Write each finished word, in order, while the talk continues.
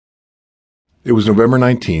It was November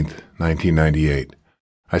 19th, 1998.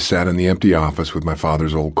 I sat in the empty office with my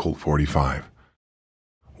father's old Colt 45.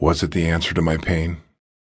 Was it the answer to my pain?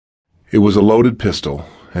 It was a loaded pistol,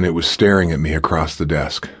 and it was staring at me across the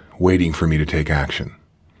desk, waiting for me to take action.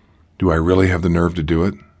 Do I really have the nerve to do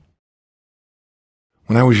it?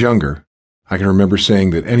 When I was younger, I can remember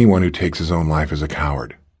saying that anyone who takes his own life is a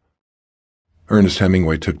coward. Ernest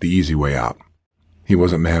Hemingway took the easy way out. He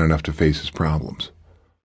wasn't man enough to face his problems.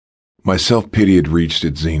 My self-pity had reached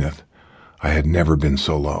its zenith. I had never been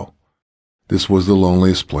so low. This was the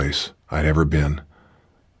loneliest place I'd ever been.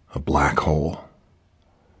 A black hole.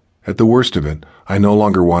 At the worst of it, I no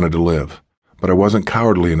longer wanted to live, but I wasn't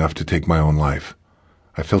cowardly enough to take my own life.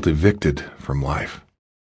 I felt evicted from life.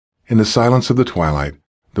 In the silence of the twilight,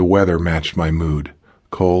 the weather matched my mood,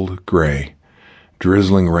 cold, gray,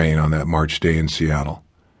 drizzling rain on that March day in Seattle.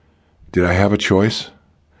 Did I have a choice?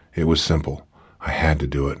 It was simple. I had to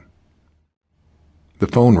do it. The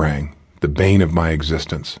phone rang, the bane of my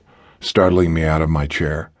existence, startling me out of my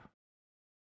chair.